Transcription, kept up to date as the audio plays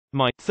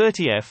My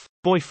 30F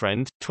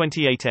boyfriend,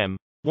 28M,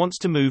 wants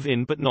to move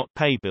in but not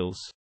pay bills.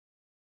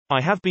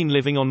 I have been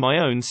living on my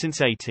own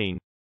since 18.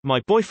 My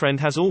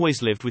boyfriend has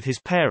always lived with his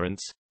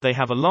parents, they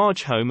have a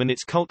large home and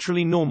it's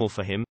culturally normal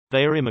for him,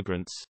 they are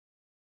immigrants.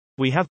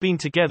 We have been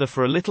together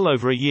for a little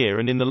over a year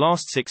and in the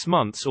last 6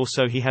 months or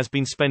so he has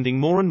been spending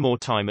more and more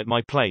time at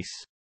my place.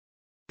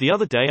 The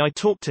other day I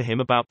talked to him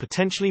about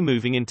potentially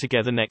moving in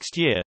together next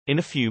year, in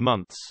a few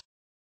months.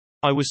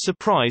 I was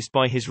surprised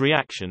by his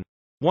reaction.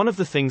 One of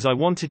the things I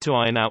wanted to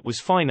iron out was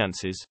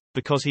finances,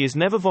 because he is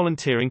never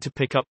volunteering to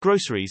pick up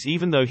groceries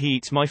even though he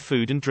eats my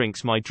food and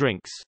drinks my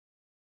drinks.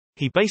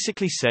 He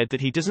basically said that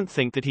he doesn't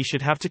think that he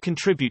should have to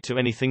contribute to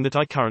anything that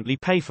I currently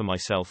pay for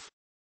myself.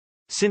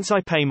 Since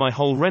I pay my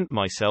whole rent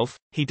myself,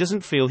 he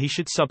doesn't feel he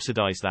should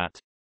subsidize that.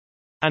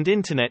 And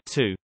internet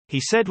too. He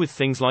said with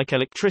things like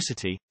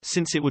electricity,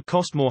 since it would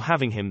cost more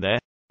having him there,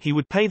 he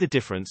would pay the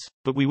difference,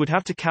 but we would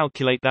have to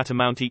calculate that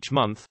amount each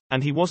month,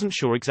 and he wasn't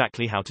sure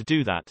exactly how to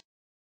do that.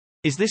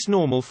 Is this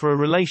normal for a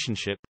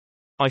relationship?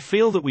 I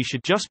feel that we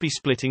should just be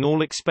splitting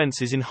all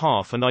expenses in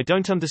half and I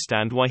don't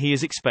understand why he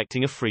is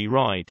expecting a free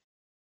ride.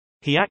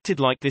 He acted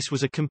like this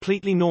was a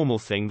completely normal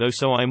thing though,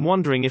 so I am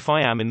wondering if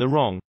I am in the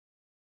wrong.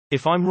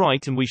 If I'm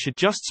right and we should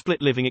just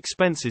split living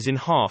expenses in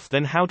half,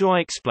 then how do I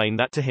explain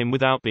that to him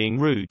without being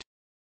rude?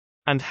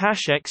 And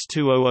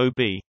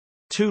 #X200B.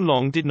 Too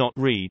long did not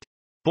read.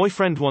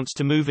 Boyfriend wants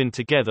to move in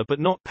together but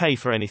not pay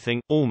for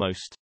anything,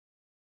 almost.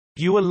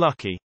 You are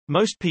lucky.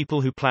 Most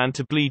people who plan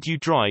to bleed you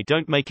dry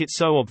don't make it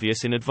so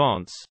obvious in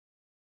advance.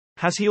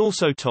 Has he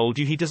also told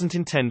you he doesn't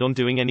intend on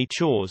doing any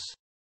chores?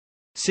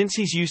 Since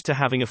he's used to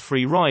having a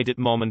free ride at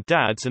mom and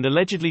dad's and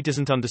allegedly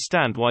doesn't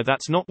understand why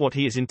that's not what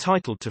he is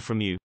entitled to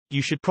from you,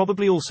 you should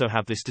probably also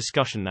have this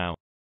discussion now.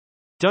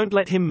 Don't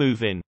let him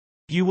move in.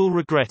 You will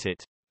regret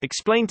it.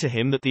 Explain to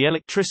him that the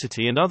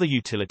electricity and other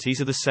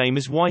utilities are the same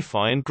as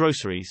Wi-Fi and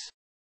groceries.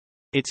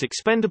 It's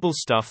expendable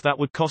stuff that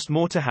would cost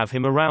more to have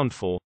him around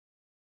for.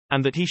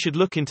 And that he should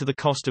look into the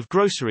cost of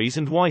groceries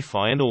and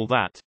Wi-Fi and all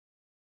that.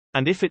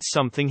 And if it's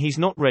something he's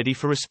not ready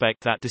for,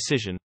 respect that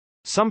decision.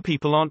 Some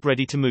people aren't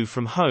ready to move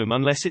from home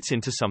unless it's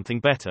into something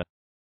better.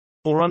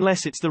 Or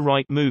unless it's the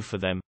right move for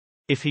them.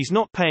 If he's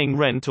not paying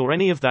rent or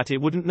any of that,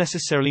 it wouldn't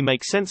necessarily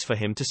make sense for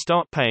him to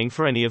start paying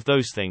for any of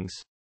those things.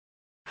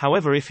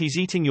 However, if he's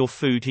eating your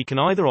food, he can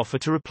either offer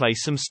to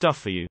replace some stuff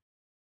for you.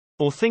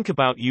 Or think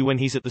about you when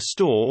he's at the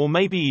store, or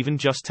maybe even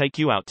just take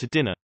you out to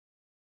dinner.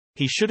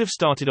 He should have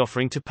started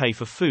offering to pay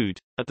for food,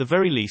 at the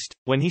very least,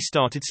 when he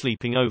started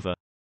sleeping over.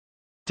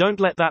 Don't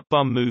let that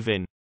bum move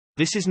in.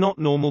 This is not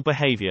normal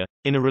behavior.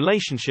 In a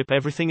relationship,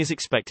 everything is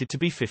expected to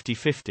be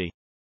 50-50.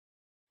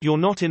 You're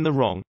not in the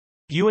wrong.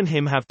 You and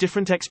him have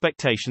different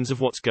expectations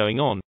of what's going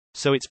on,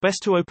 so it's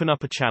best to open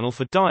up a channel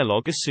for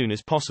dialogue as soon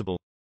as possible.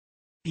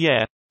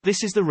 Yeah,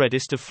 this is the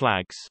reddest of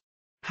flags.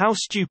 How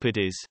stupid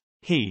is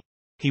he?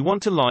 He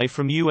want to lie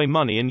from you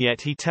money and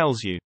yet he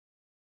tells you.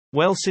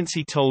 Well, since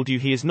he told you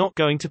he is not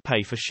going to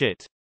pay for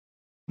shit.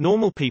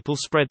 Normal people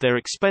spread their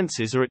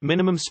expenses or at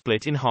minimum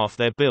split in half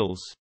their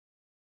bills.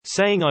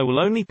 Saying I will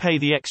only pay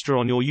the extra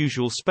on your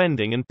usual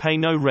spending and pay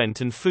no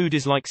rent and food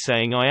is like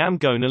saying I am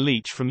gonna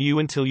leech from you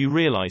until you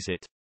realize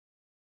it.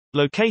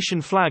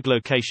 Location flag,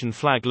 location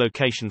flag,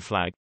 location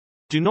flag.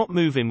 Do not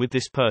move in with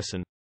this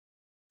person.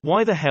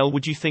 Why the hell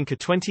would you think a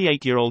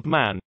 28-year-old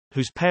man,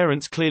 whose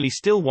parents clearly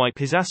still wipe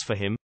his ass for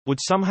him, would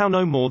somehow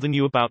know more than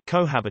you about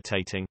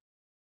cohabitating?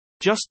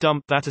 Just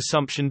dump that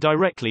assumption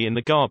directly in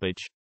the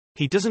garbage.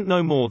 He doesn't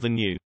know more than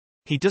you.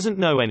 He doesn't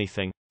know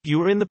anything.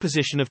 You are in the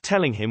position of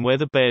telling him where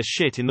the bears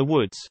shit in the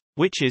woods,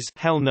 which is,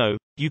 hell no,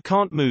 you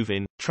can't move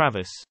in,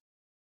 Travis.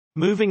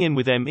 Moving in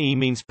with ME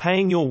means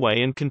paying your way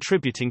and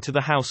contributing to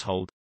the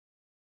household.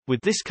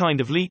 With this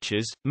kind of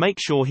leeches, make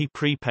sure he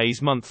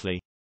prepays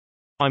monthly.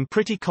 I'm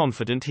pretty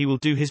confident he will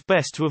do his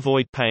best to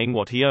avoid paying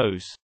what he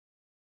owes.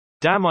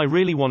 Damn, I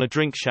really want to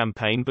drink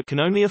champagne but can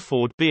only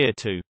afford beer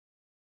too.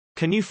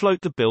 Can you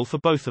float the bill for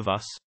both of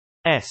us?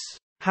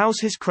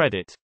 How's his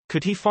credit?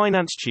 Could he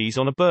finance cheese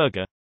on a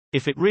burger?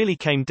 If it really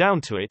came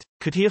down to it,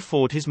 could he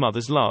afford his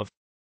mother's love?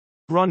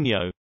 Run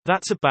yo.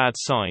 That's a bad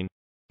sign.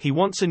 He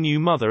wants a new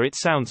mother, it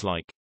sounds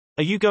like.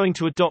 Are you going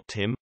to adopt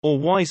him, or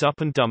wise up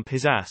and dump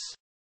his ass?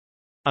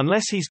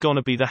 Unless he's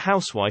gonna be the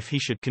housewife, he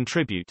should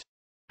contribute.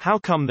 How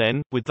come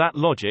then, with that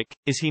logic,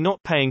 is he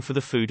not paying for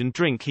the food and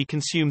drink he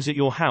consumes at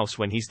your house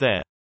when he's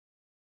there?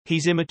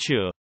 He's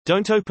immature.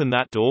 Don't open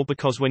that door,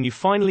 because when you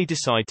finally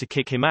decide to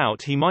kick him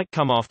out, he might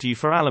come after you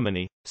for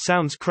alimony.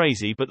 Sounds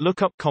crazy, but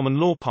look up common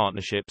law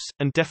partnerships,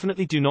 and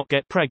definitely do not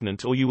get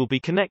pregnant or you will be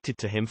connected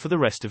to him for the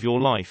rest of your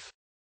life.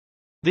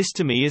 This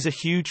to me is a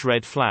huge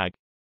red flag.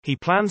 He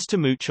plans to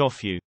mooch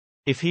off you.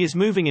 If he is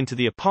moving into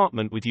the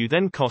apartment with you,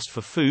 then cost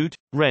for food,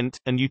 rent,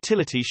 and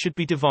utilities should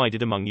be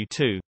divided among you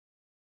two.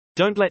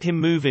 Don't let him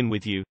move in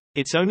with you.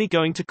 It's only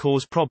going to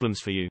cause problems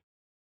for you.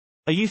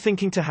 Are you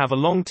thinking to have a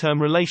long-term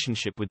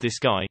relationship with this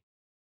guy?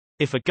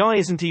 If a guy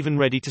isn't even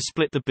ready to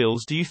split the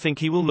bills, do you think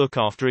he will look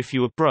after if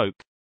you are broke?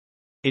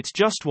 It's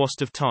just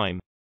waste of time.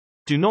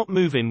 Do not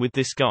move in with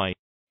this guy.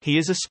 He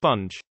is a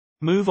sponge.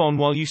 Move on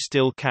while you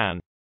still can.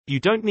 You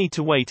don't need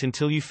to wait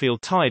until you feel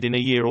tired in a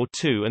year or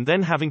two and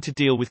then having to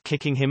deal with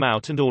kicking him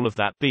out and all of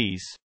that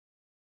bees.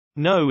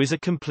 No is a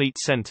complete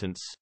sentence.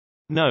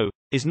 No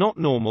is not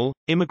normal,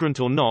 immigrant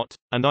or not,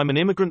 and I'm an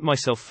immigrant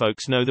myself.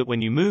 Folks know that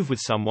when you move with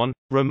someone,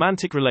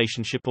 romantic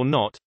relationship or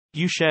not,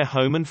 you share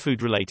home and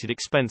food-related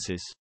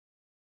expenses.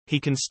 He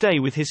can stay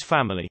with his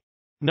family.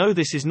 No,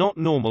 this is not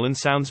normal and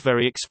sounds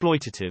very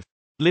exploitative.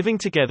 Living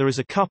together as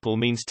a couple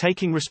means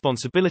taking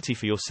responsibility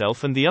for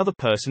yourself and the other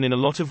person in a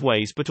lot of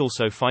ways, but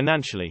also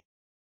financially.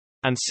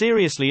 And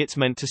seriously, it's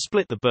meant to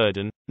split the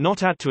burden,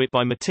 not add to it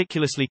by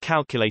meticulously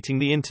calculating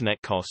the internet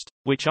cost,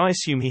 which I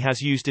assume he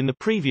has used in the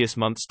previous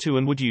months too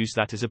and would use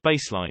that as a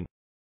baseline.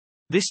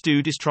 This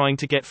dude is trying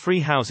to get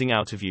free housing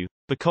out of you,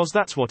 because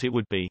that's what it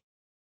would be.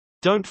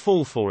 Don't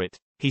fall for it.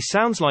 He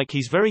sounds like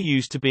he's very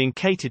used to being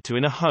catered to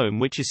in a home,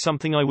 which is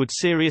something I would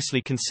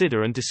seriously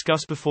consider and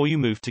discuss before you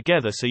move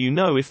together, so you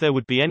know if there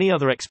would be any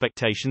other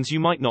expectations you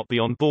might not be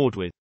on board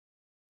with.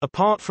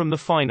 Apart from the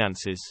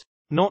finances.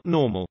 Not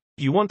normal.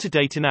 You want to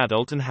date an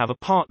adult and have a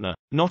partner,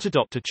 not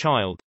adopt a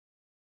child.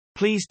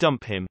 Please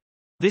dump him.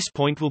 This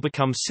point will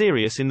become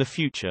serious in the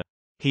future.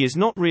 He is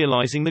not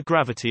realizing the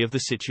gravity of the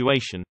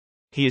situation.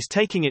 He is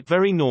taking it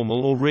very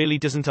normal or really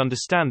doesn't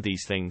understand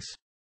these things.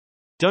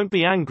 Don't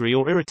be angry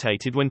or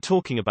irritated when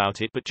talking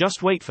about it, but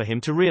just wait for him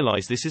to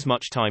realize this is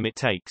much time it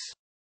takes.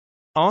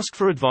 Ask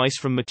for advice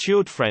from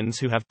matured friends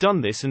who have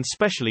done this, and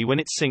especially when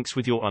it syncs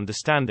with your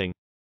understanding.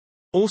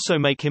 Also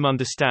make him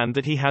understand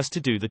that he has to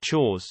do the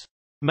chores.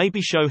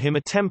 Maybe show him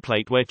a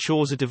template where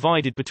chores are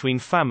divided between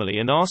family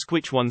and ask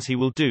which ones he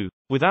will do,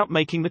 without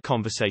making the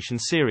conversation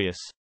serious.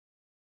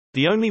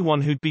 The only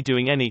one who'd be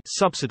doing any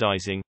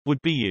subsidizing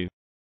would be you.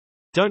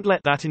 Don't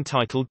let that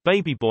entitled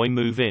baby boy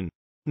move in.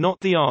 Not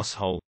the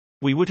asshole.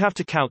 We would have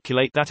to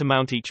calculate that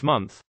amount each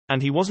month,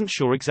 and he wasn't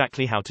sure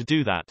exactly how to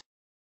do that.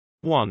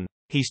 1.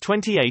 He's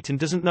 28 and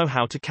doesn't know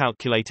how to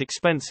calculate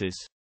expenses.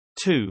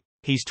 2.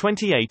 He's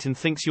 28 and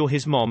thinks you're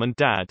his mom and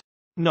dad.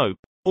 Nope.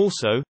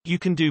 Also, you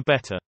can do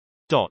better.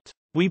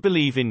 We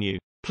believe in you.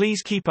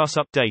 Please keep us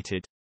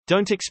updated.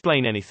 Don't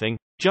explain anything,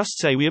 just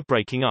say we are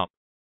breaking up.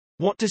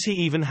 What does he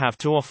even have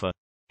to offer?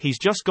 He's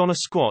just gonna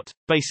squat,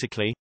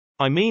 basically.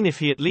 I mean, if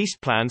he at least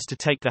plans to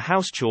take the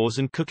house chores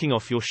and cooking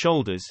off your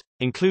shoulders,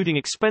 including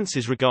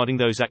expenses regarding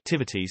those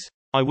activities,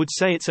 I would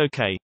say it's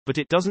okay, but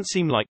it doesn't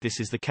seem like this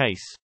is the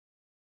case.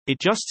 It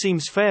just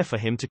seems fair for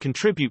him to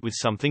contribute with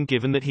something,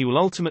 given that he will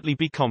ultimately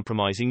be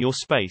compromising your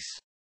space.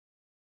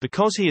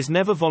 Because he is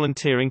never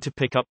volunteering to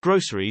pick up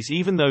groceries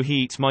even though he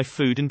eats my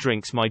food and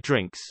drinks my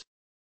drinks.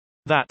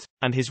 That,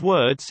 and his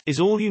words, is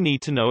all you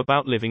need to know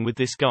about living with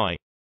this guy.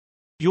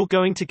 You're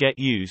going to get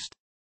used.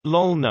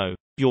 Lol, no.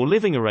 Your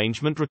living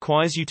arrangement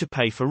requires you to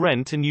pay for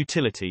rent and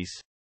utilities.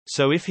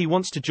 So if he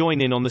wants to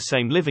join in on the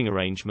same living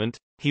arrangement,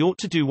 he ought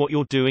to do what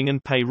you're doing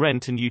and pay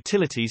rent and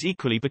utilities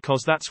equally,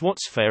 because that's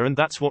what's fair and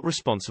that's what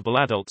responsible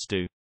adults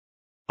do.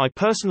 I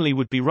personally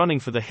would be running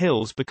for the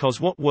hills, because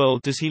what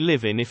world does he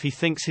live in if he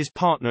thinks his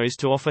partner is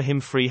to offer him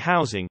free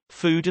housing,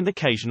 food and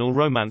occasional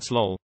romance?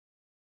 Lol.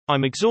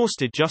 I'm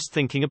exhausted just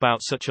thinking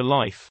about such a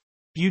life.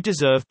 You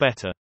deserve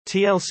better.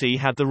 TLC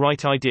had the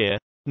right idea.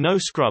 No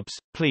scrubs,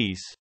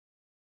 please.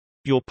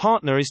 Your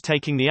partner is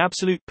taking the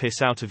absolute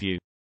piss out of you.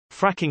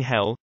 Fracking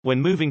hell.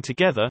 When moving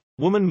together,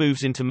 woman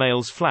moves into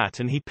male's flat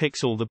and he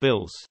picks all the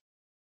bills.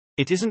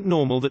 It isn't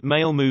normal that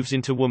male moves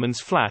into woman's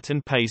flat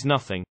and pays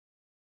nothing.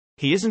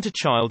 He isn't a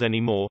child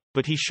anymore,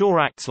 but he sure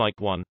acts like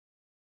one.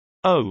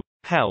 Oh,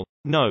 hell,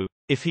 no.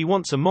 If he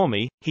wants a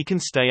mommy, he can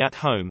stay at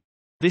home.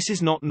 This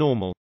is not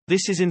normal.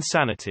 This is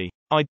insanity.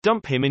 I'd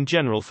dump him in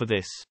general for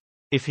this.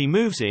 If he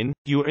moves in,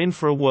 you are in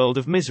for a world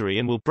of misery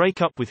and will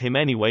break up with him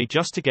anyway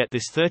just to get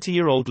this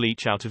 30-year-old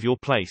leech out of your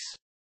place.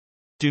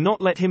 Do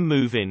not let him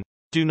move in.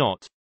 Do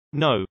not.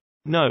 No.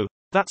 No.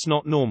 That's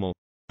not normal.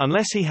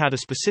 Unless he had a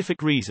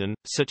specific reason,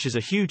 such as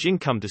a huge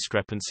income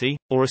discrepancy,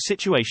 or a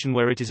situation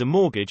where it is a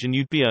mortgage and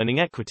you'd be earning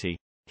equity,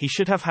 he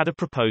should have had a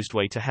proposed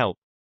way to help.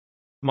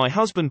 My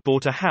husband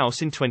bought a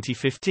house in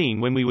 2015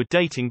 when we were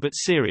dating but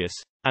serious,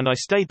 and I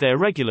stayed there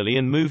regularly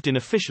and moved in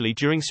officially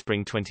during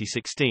spring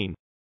 2016.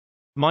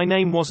 My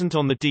name wasn't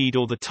on the deed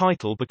or the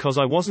title because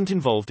I wasn't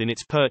involved in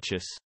its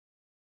purchase.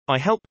 I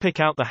helped pick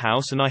out the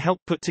house and I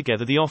helped put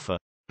together the offer,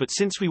 but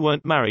since we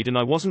weren't married and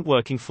I wasn't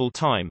working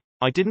full-time,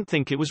 I didn't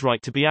think it was right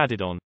to be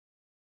added on.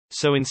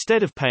 So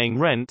instead of paying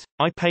rent,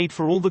 I paid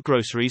for all the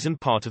groceries and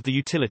part of the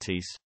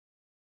utilities.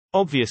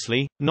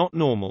 Obviously, not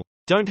normal.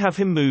 Don't have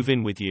him move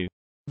in with you.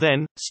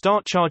 Then,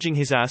 start charging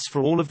his ass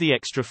for all of the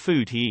extra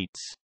food he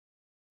eats.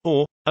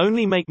 Or,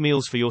 only make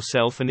meals for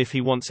yourself, and if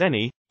he wants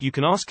any, you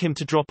can ask him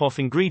to drop off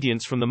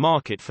ingredients from the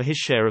market for his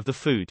share of the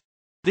food.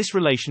 This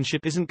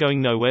relationship isn't going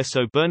nowhere,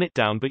 so burn it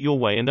down but your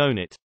way and own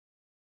it.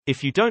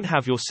 If you don't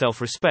have your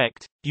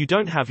self-respect, you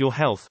don't have your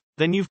health,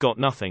 then you've got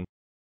nothing.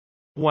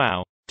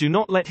 Wow. Do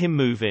not let him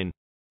move in.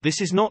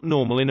 This is not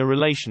normal in a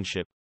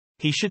relationship.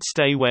 He should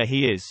stay where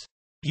he is.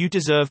 You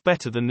deserve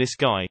better than this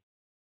guy.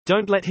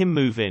 Don't let him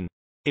move in.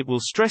 It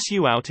will stress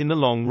you out in the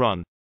long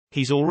run.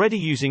 He's already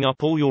using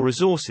up all your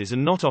resources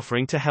and not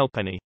offering to help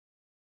any.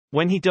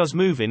 When he does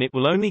move in, it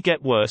will only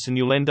get worse and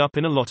you'll end up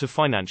in a lot of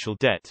financial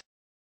debt.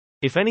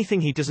 If anything,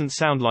 he doesn't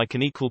sound like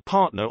an equal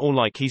partner or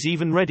like he's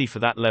even ready for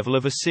that level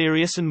of a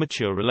serious and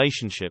mature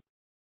relationship.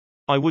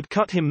 I would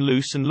cut him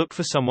loose and look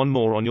for someone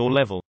more on your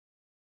level.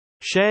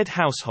 Shared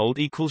household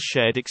equals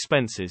shared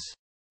expenses.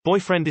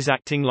 Boyfriend is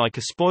acting like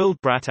a spoiled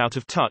brat out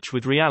of touch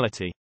with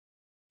reality.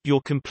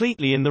 You're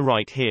completely in the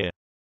right here.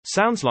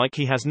 Sounds like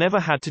he has never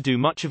had to do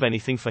much of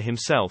anything for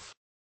himself.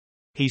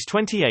 He's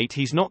 28,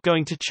 he's not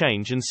going to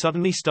change and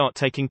suddenly start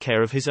taking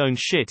care of his own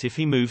shit if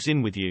he moves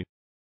in with you.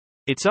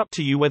 It's up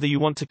to you whether you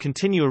want to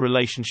continue a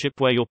relationship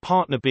where your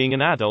partner being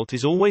an adult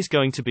is always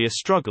going to be a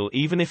struggle,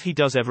 even if he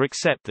does ever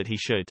accept that he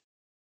should.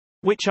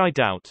 Which I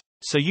doubt.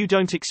 So you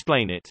don't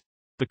explain it.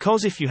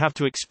 Because if you have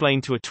to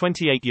explain to a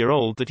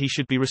 28-year-old that he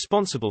should be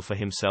responsible for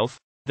himself,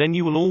 then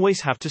you will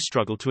always have to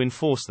struggle to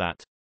enforce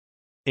that.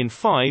 In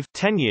 5,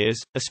 10 years,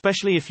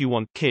 especially if you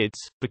want kids,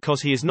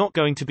 because he is not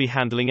going to be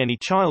handling any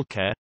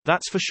childcare,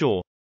 that's for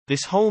sure.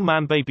 This whole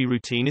man-baby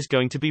routine is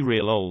going to be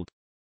real old.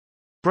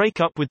 Break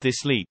up with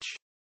this leech.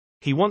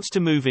 He wants to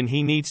move in,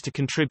 he needs to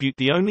contribute.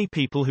 The only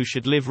people who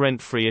should live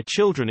rent-free are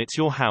children. It's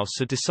your house,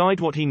 so decide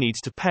what he needs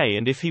to pay,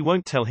 and if he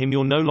won't, tell him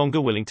you're no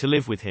longer willing to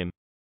live with him.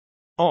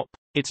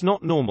 It's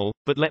not normal,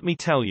 but let me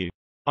tell you.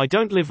 I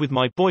don't live with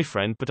my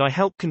boyfriend, but I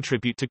help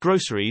contribute to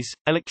groceries,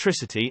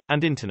 electricity,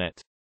 and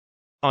internet.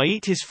 I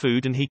eat his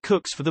food and he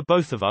cooks for the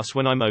both of us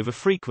when I'm over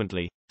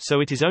frequently,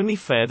 so it is only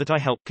fair that I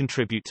help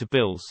contribute to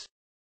bills.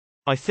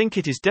 I think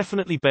it is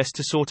definitely best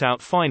to sort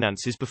out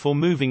finances before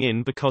moving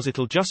in, because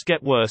it'll just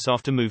get worse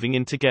after moving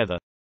in together.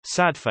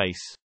 Sad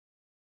face.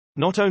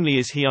 Not only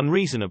is he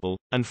unreasonable,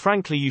 and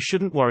frankly you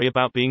shouldn't worry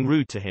about being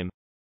rude to him,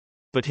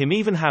 but him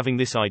even having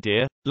this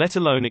idea, let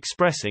alone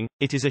expressing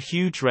it, is a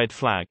huge red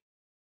flag.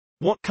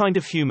 What kind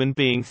of human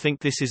being think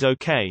this is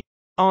okay?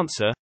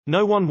 Answer: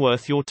 no one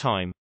worth your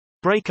time.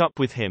 Break up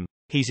with him.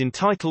 He's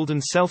entitled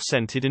and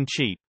self-centered and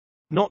cheap.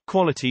 Not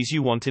qualities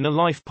you want in a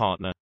life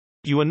partner.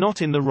 You are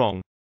not in the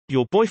wrong.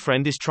 Your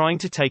boyfriend is trying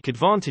to take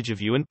advantage of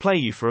you and play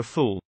you for a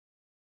fool.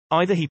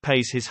 Either he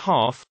pays his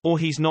half, or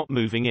he's not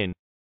moving in.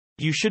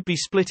 You should be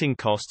splitting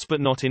costs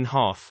but not in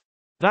half.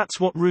 That's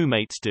what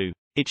roommates do.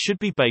 It should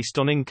be based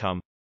on income.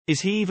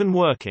 Is he even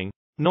working?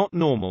 Not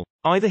normal.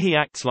 Either he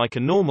acts like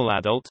a normal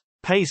adult,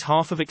 pays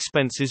half of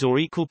expenses or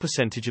equal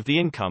percentage of the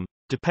income,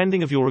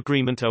 depending of your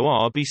agreement,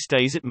 or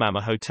stays at Mama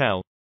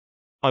Hotel.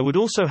 I would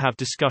also have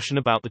discussion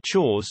about the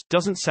chores.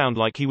 Doesn't sound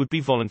like he would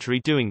be voluntary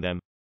doing them.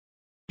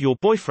 Your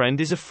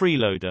boyfriend is a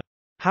freeloader.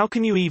 How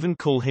can you even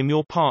call him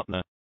your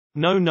partner?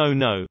 No,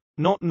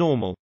 not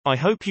normal. I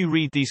hope you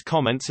read these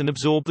comments and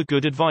absorb the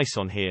good advice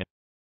on here.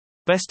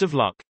 Best of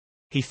luck.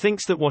 He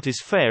thinks that what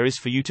is fair is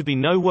for you to be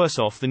no worse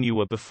off than you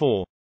were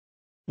before.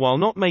 While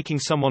not making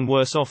someone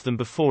worse off than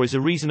before is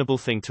a reasonable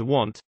thing to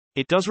want,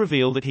 it does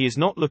reveal that he is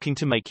not looking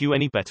to make you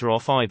any better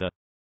off either.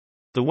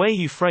 The way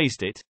you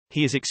phrased it,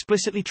 he is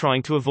explicitly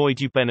trying to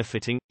avoid you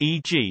benefiting,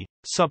 e.g.,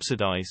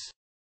 subsidize.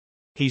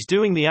 He's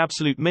doing the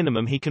absolute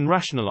minimum he can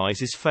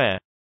rationalize is fair.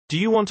 Do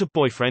you want a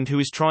boyfriend who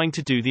is trying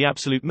to do the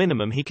absolute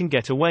minimum he can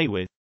get away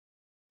with?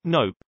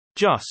 Nope.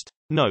 Just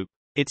nope.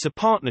 It's a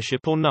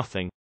partnership or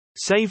nothing.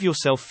 Save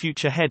yourself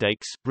future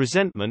headaches,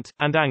 resentment,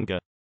 and anger.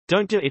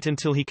 Don't do it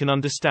until he can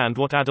understand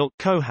what adult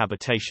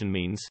cohabitation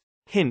means.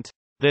 Hint: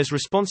 there's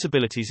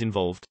responsibilities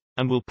involved,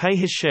 and will pay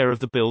his share of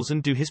the bills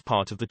and do his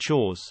part of the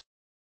chores.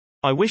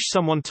 I wish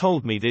someone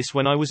told me this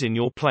when I was in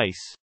your place.